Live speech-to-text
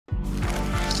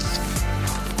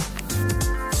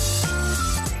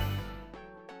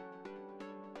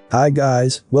Hi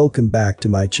guys, welcome back to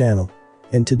my channel.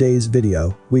 In today's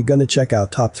video, we're gonna check out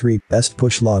top 3 best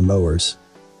push lawn mowers.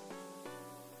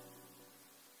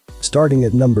 Starting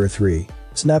at number 3.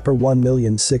 Snapper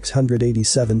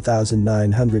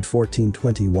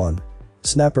 1,687,914-21.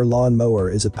 Snapper Lawn Mower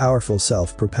is a powerful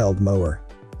self-propelled mower.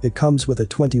 It comes with a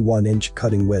 21-inch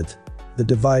cutting width. The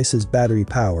device is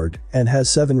battery-powered and has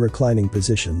 7 reclining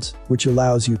positions, which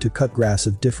allows you to cut grass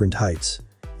of different heights.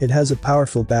 It has a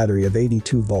powerful battery of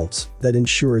 82 volts that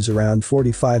ensures around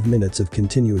 45 minutes of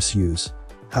continuous use.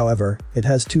 However, it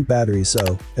has 2 batteries,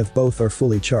 so, if both are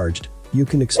fully charged, you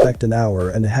can expect an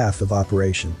hour and a half of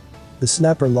operation. The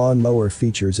Snapper Lawn Mower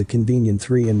features a convenient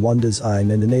 3-in-1 design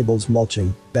and enables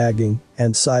mulching, bagging,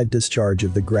 and side discharge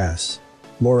of the grass.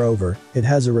 Moreover, it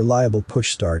has a reliable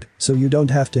push start, so you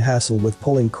don't have to hassle with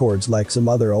pulling cords like some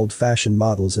other old-fashioned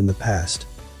models in the past.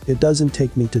 It doesn't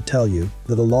take me to tell you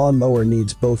that a lawn mower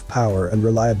needs both power and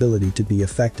reliability to be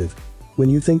effective. When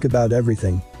you think about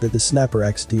everything that the Snapper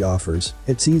XD offers,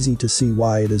 it's easy to see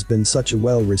why it has been such a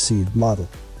well-received model.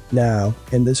 Now,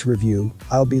 in this review,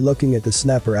 I'll be looking at the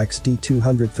Snapper XD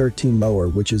 213 mower,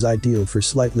 which is ideal for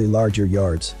slightly larger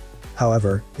yards.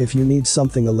 However, if you need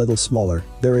something a little smaller,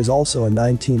 there is also a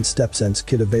 19-step sense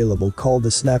kit available called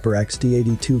the Snapper XD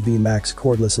 82V Max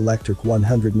Cordless Electric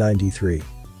 193.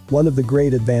 One of the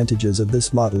great advantages of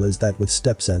this model is that with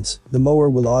StepSense, the mower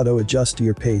will auto-adjust to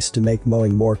your pace to make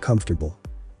mowing more comfortable.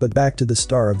 But back to the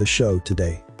star of the show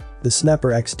today. The Snapper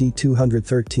XD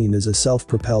 213 is a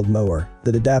self-propelled mower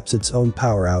that adapts its own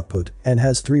power output and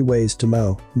has 3 ways to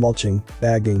mow: mulching,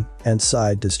 bagging, and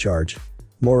side discharge.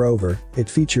 Moreover, it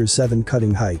features 7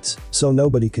 cutting heights, so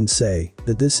nobody can say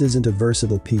that this isn't a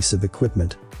versatile piece of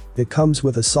equipment. It comes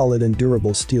with a solid and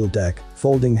durable steel deck,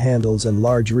 folding handles and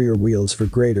large rear wheels for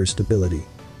greater stability.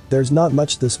 There's not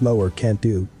much this mower can't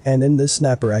do, and in this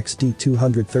Snapper XD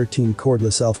 213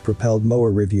 cordless self-propelled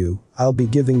mower review, I'll be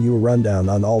giving you a rundown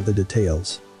on all the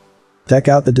details. Check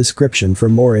out the description for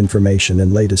more information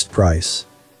and latest price.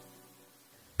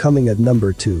 Coming at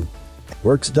number 2.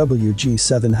 WORX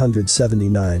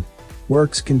WG779.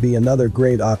 WORX can be another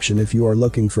great option if you are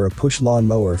looking for a push lawn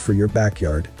mower for your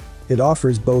backyard. It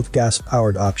offers both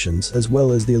gas-powered options as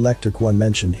well as the electric one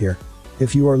mentioned here.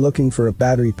 If you are looking for a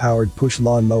battery-powered push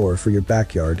lawn mower for your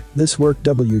backyard, this WORX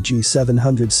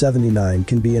WG779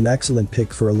 can be an excellent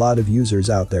pick for a lot of users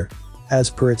out there. As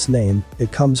per its name,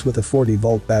 it comes with a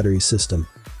 40-volt battery system.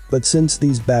 But since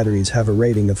these batteries have a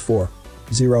rating of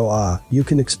 4.0 Ah, you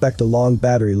can expect a long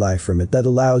battery life from it that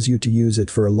allows you to use it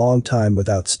for a long time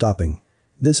without stopping.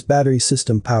 This battery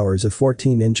system powers a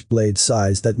 14-inch blade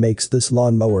size that makes this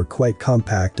lawn mower quite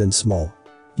compact and small.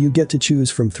 You get to choose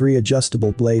from 3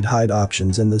 adjustable blade height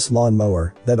options in this lawn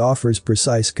mower that offers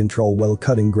precise control while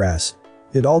cutting grass.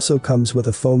 It also comes with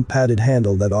a foam padded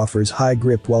handle that offers high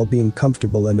grip while being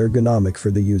comfortable and ergonomic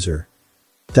for the user.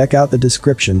 Check out the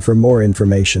description for more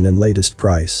information and latest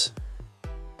price.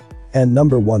 And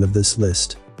number 1 of this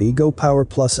list. The EGO Power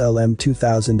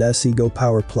LM2000-S. EGO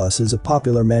Power Plus is a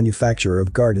popular manufacturer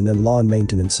of garden and lawn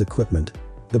maintenance equipment.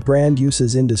 The brand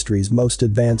uses industry's most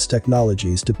advanced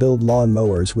technologies to build lawn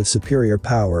mowers with superior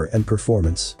power and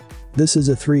performance. This is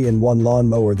a 3-in-1 lawn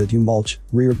mower that you mulch,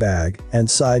 rear bag, and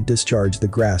side discharge the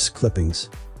grass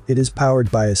clippings. It is powered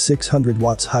by a 600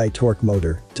 watts high torque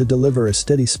motor to deliver a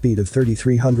steady speed of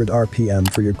 3,300 RPM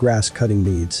for your grass cutting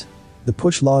needs. The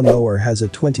push lawn mower has a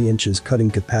 20 inches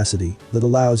cutting capacity that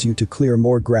allows you to clear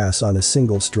more grass on a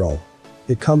single stroll.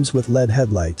 It comes with LED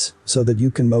headlights so that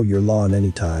you can mow your lawn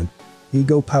anytime.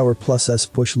 EGO Power Plus S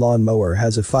push lawn mower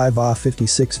has a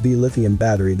 5Ah56V lithium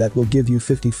battery that will give you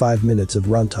 55 minutes of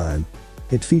runtime.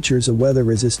 It features a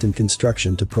weather-resistant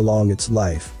construction to prolong its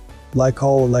life. Like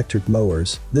all electric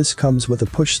mowers, this comes with a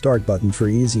push start button for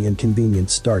easy and convenient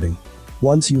starting.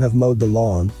 Once you have mowed the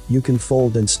lawn, you can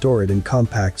fold and store it in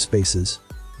compact spaces.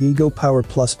 EGO Power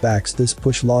Plus backs this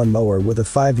push lawn mower with a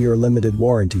 5-year limited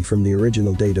warranty from the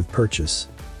original date of purchase.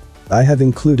 I have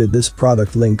included this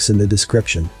product links in the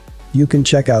description. You can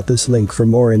check out this link for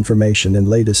more information and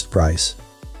latest price.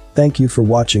 Thank you for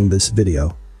watching this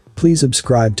video. Please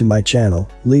subscribe to my channel,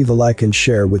 leave a like and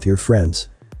share with your friends.